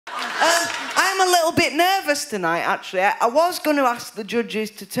little bit nervous tonight, actually. I was going to ask the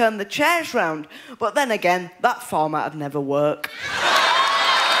judges to turn the chairs round, but then again, that format would never work.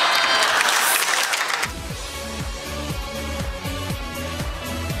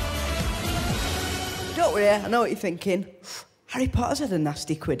 Don't worry, I know what you're thinking. Harry Potter's had a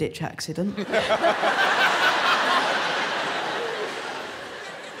nasty Quidditch accident.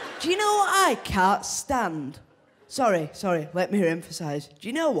 Do you know what I can't stand? Sorry, let me emphasise. Do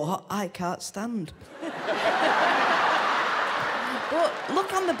you know what I can't stand? But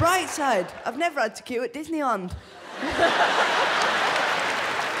look on the bright side. I've never had to queue at Disneyland.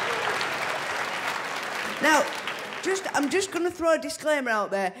 Now, I'm just going to throw a disclaimer out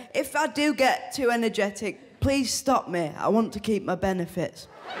there. If I do get too energetic, please stop me. I want to keep my benefits.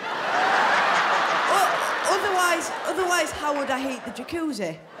 Otherwise, how would I heat the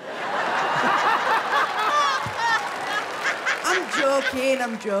jacuzzi?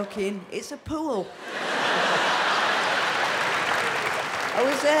 I'm joking. It's a pool. I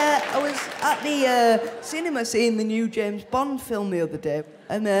was at the cinema seeing the new James Bond film the other day,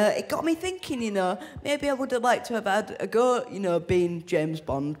 and it got me thinking, you know, maybe I would have liked to have had a go, you know, being James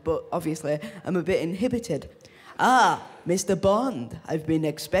Bond, but obviously I'm a bit inhibited. Ah, Mr. Bond, I've been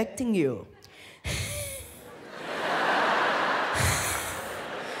expecting you.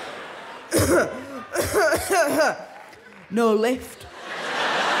 No lift.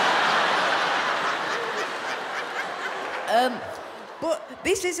 But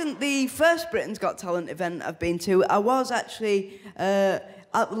this isn't the first Britain's Got Talent event I've been to. I was actually at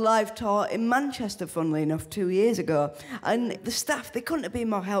the live tour in Manchester, funnily enough, 2 years ago. And the staff, they couldn't have been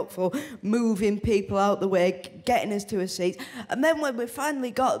more helpful, moving people out the way, getting us to a seat. And then when we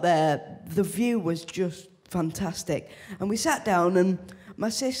finally got there, the view was just fantastic. And we sat down, and my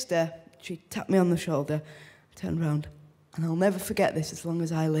sister, she tapped me on the shoulder, turned round, and I'll never forget this as long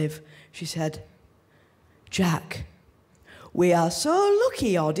as I live. She said, "Jack, we are so lucky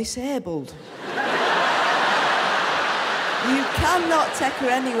you're disabled. You cannot take her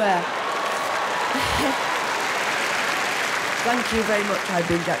anywhere." Thank you very much. I've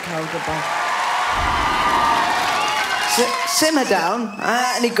been Jack Carroll. Goodbye. Simmer down.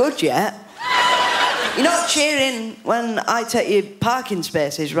 Any good yet? You're not cheering when I take your parking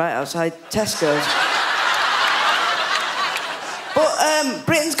spaces right outside Tesco's. But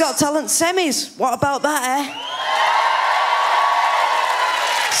Britain's Got Talent semis. What about that, eh?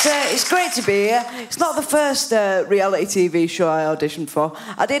 It's great to be here. It's not the first reality TV show I auditioned for.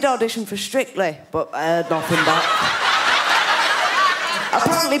 I did audition for Strictly, but I heard nothing back.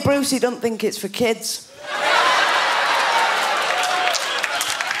 Apparently Brucey don't think it's for kids.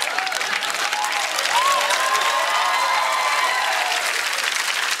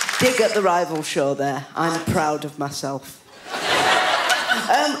 Dig at the rival show there. I'm proud of myself.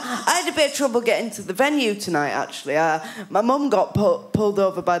 I had a bit of trouble getting to the venue tonight, actually. My mum got pulled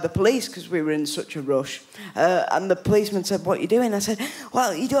over by the police because we were in such a rush. And the policeman said, "What are you doing?" I said,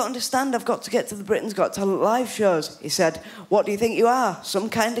 "Well, you don't understand. I've got to get to the Britain's Got Talent live shows." He said, "What do you think you are? Some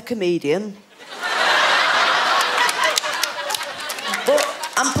kind of comedian?" But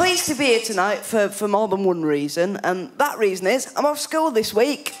I'm pleased to be here tonight for more than one reason. And that reason is I'm off school this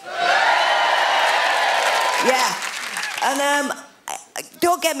week. Yeah. And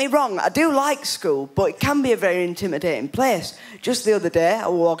don't get me wrong, I do like school, but it can be a very intimidating place. Just the other day, I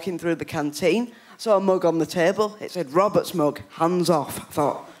was walking through the canteen, saw a mug on the table. It said, "Robert's mug, hands off." I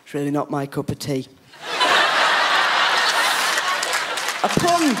thought, it's really not my cup of tea. A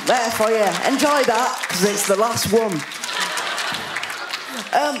pun there for you. Enjoy that, because it's the last one.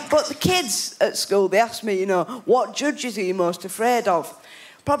 But the kids at school, they asked me, you know, what judges are you most afraid of?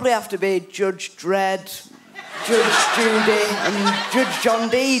 Probably have to be Judge Dredd, Judge Judy and Judge John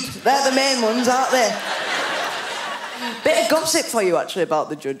Deed. They're the main ones, aren't they? Bit of gossip for you, actually, about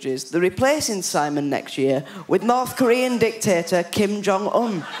the judges. They're replacing Simon next year with North Korean dictator Kim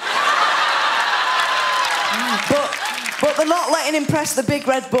Jong-un. But they're not letting him press the big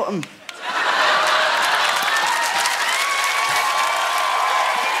red button.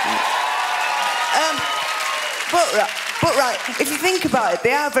 But right, if you think about it,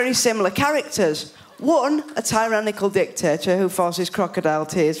 they are very similar characters. One, a tyrannical dictator who forces crocodile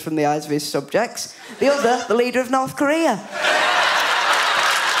tears from the eyes of his subjects. The other, the leader of North Korea.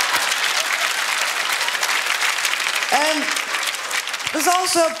 There's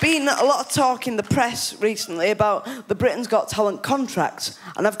also been a lot of talk in the press recently about the Britain's Got Talent contracts,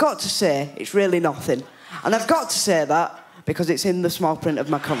 and I've got to say, it's really nothing. And I've got to say that because it's in the small print of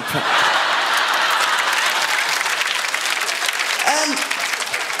my contract.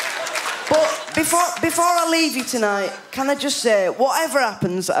 But before I leave you tonight, can I just say, whatever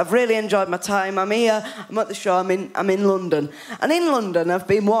happens, I've really enjoyed my time. I'm here, I'm at the show, I'm in London. And in London, I've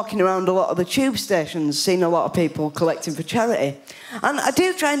been walking around a lot of the tube stations, seeing a lot of people collecting for charity. And I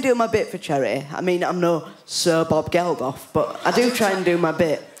do try and do my bit for charity. I mean, I'm no Sir Bob Geldof, but I do try and do my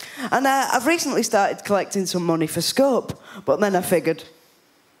bit. And I've recently started collecting some money for Scope, but then I figured,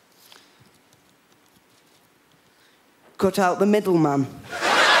 cut out the middleman.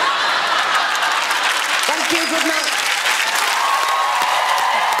 Thank you, good night.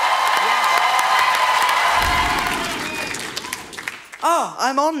 Oh,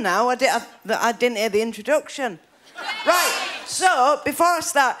 I'm on now. I didn't hear the introduction. Right, so, before I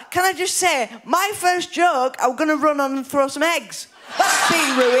start, can I just say, my first joke, I'm going to run on and throw some eggs. That's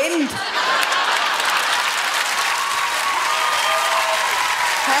been ruined.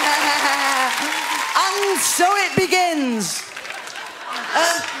 And so it begins.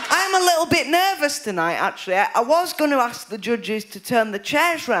 I'm a little bit nervous tonight, actually. I was going to ask the judges to turn the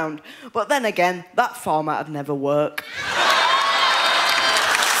chairs round, but then again, that format would never work.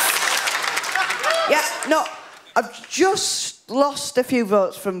 Yeah, no, I've just lost a few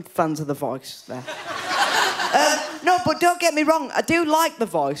votes from fans of The Voice there. No, but don't get me wrong, I do like The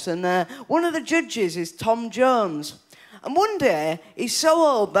Voice, and one of the judges is Tom Jones. And one day, he's so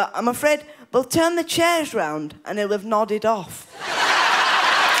old that I'm afraid they'll turn the chairs round and he'll have nodded off.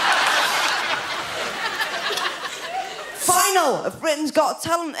 Final of Britain's Got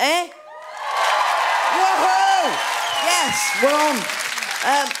Talent, eh? Woohoo! Yes, we're on.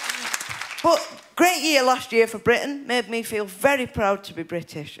 But great year last year for Britain. Made me feel very proud to be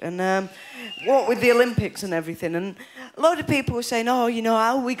British. And what with the Olympics and everything. And a load of people were saying, oh, you know,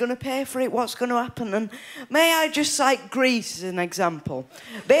 how are we going to pay for it? What's going to happen? And may I just cite Greece as an example?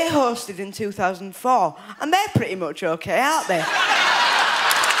 They hosted in 2004, and they're pretty much okay, aren't they?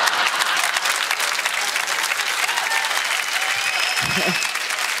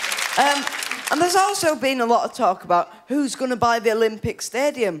 And there's also been a lot of talk about who's going to buy the Olympic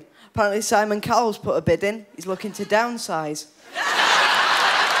Stadium. Apparently Simon Cowell's put a bid in. He's looking to downsize.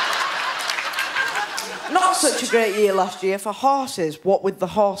 Not such a great year last year for horses, what with the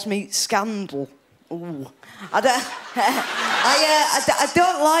horse meat scandal. Ooh. I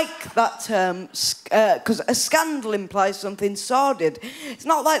don't like that term, because a scandal implies something sordid. It's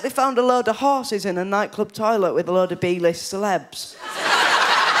not like they found a load of horses in a nightclub toilet with a load of B-list celebs.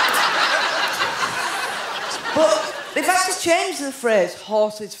 But they've had to change the phrase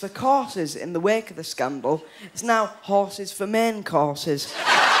horses for courses in the wake of the scandal. It's now horses for main courses.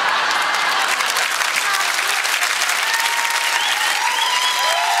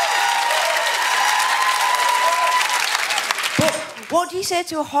 But what do you say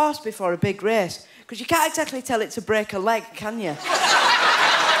to a horse before a big race? Because you can't exactly tell it to break a leg, can you?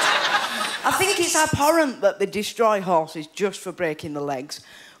 I think it's abhorrent that they destroy horses just for breaking the legs.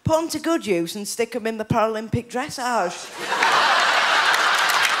 Put them to good use and stick them in the Paralympic dressage.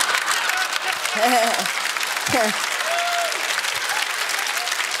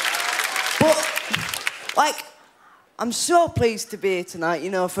 But, like, I'm so pleased to be here tonight,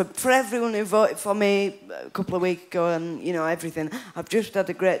 you know, for everyone who voted for me a couple of weeks ago and, you know, everything. I've just had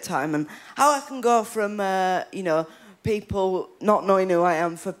a great time. And how I can go from, you know, people not knowing who I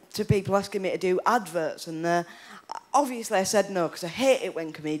am to people asking me to do adverts. And obviously I said no, because I hate it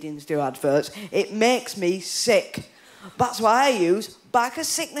when comedians do adverts. It makes me sick. That's why I use Barker's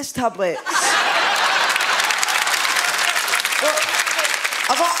sickness tablets.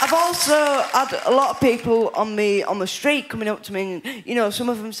 I've also had a lot of people on the street coming up to me and, you know, some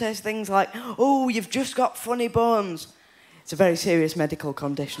of them say things like, oh, you've just got funny bones. It's a very serious medical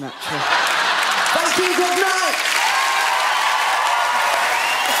condition, actually. Thank you, good night.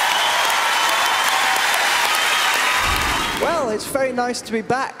 Well, it's very nice to be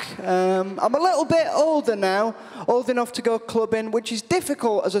back. I'm a little bit older now, old enough to go clubbing, which is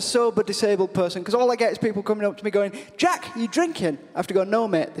difficult as a sober disabled person, because all I get is people coming up to me going, Jack, are you drinking? I have to go, no,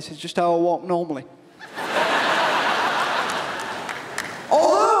 mate, this is just how I walk normally.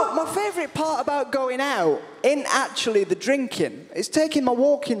 Although, my favourite part about going out isn't actually the drinking. It's taking my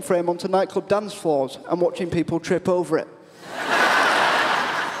walking frame onto nightclub dance floors and watching people trip over it.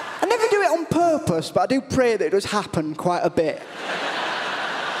 I never do it on purpose, but I do pray that it does happen quite a bit.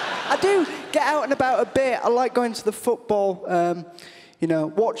 I do get out and about a bit. I like going to the football, you know,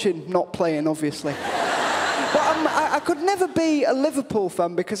 watching, not playing, obviously. But I could never be a Liverpool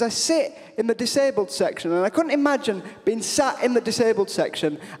fan because I sit in the disabled section, and I couldn't imagine being sat in the disabled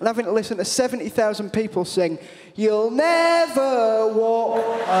section and having to listen to 70,000 people sing, "You'll never walk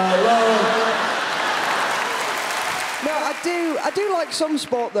alone." No, I do like some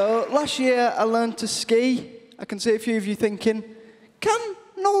sport, though. Last year, I learned to ski. I can see a few of you thinking, can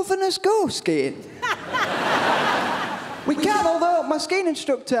Northerners go skiing? We can, although my skiing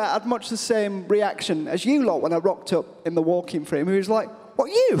instructor had much the same reaction as you lot when I rocked up in the walking frame. He was like, what,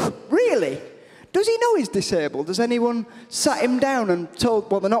 you? Really? Does he know he's disabled? Has anyone sat him down and told,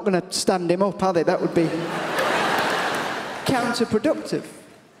 well, they're not going to stand him up, are they? That would be counterproductive.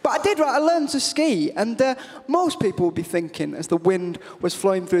 But I did, right, I learned to ski, and most people would be thinking, as the wind was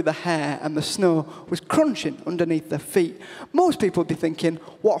flowing through the hair and the snow was crunching underneath their feet, most people would be thinking,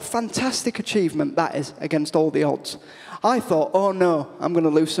 what a fantastic achievement that is against all the odds. I thought, oh no, I'm going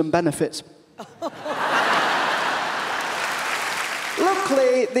to lose some benefits.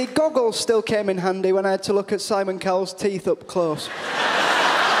 Luckily, the goggles still came in handy when I had to look at Simon Cowell's teeth up close.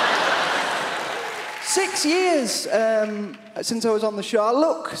 6 years since I was on the show. I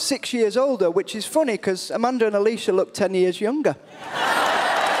look 6 years older, which is funny because Amanda and Alicia look 10 years younger.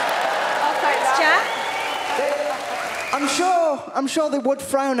 Oh, thanks, Jack. I'm sure they would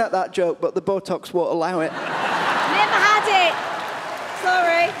frown at that joke, but the Botox won't allow it. Never had it.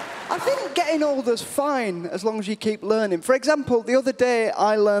 Sorry. I think getting older's fine as long as you keep learning. For example, the other day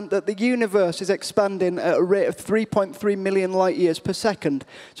I learned that the universe is expanding at a rate of 3.3 million light years per second,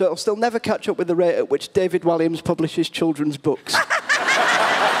 so it'll still never catch up with the rate at which David Walliams publishes children's books.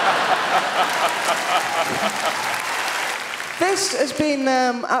 This has been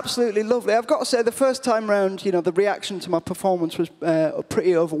absolutely lovely. I've got to say, the first time round, you know, the reaction to my performance was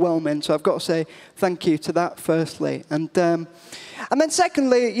pretty overwhelming, so I've got to say thank you to that, firstly. And then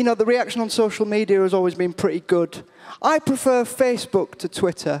secondly, you know, the reaction on social media has always been pretty good. I prefer Facebook to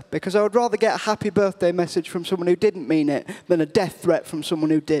Twitter because I would rather get a happy birthday message from someone who didn't mean it than a death threat from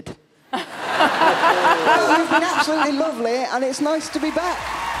someone who did. You've been absolutely lovely, and it's nice to be back.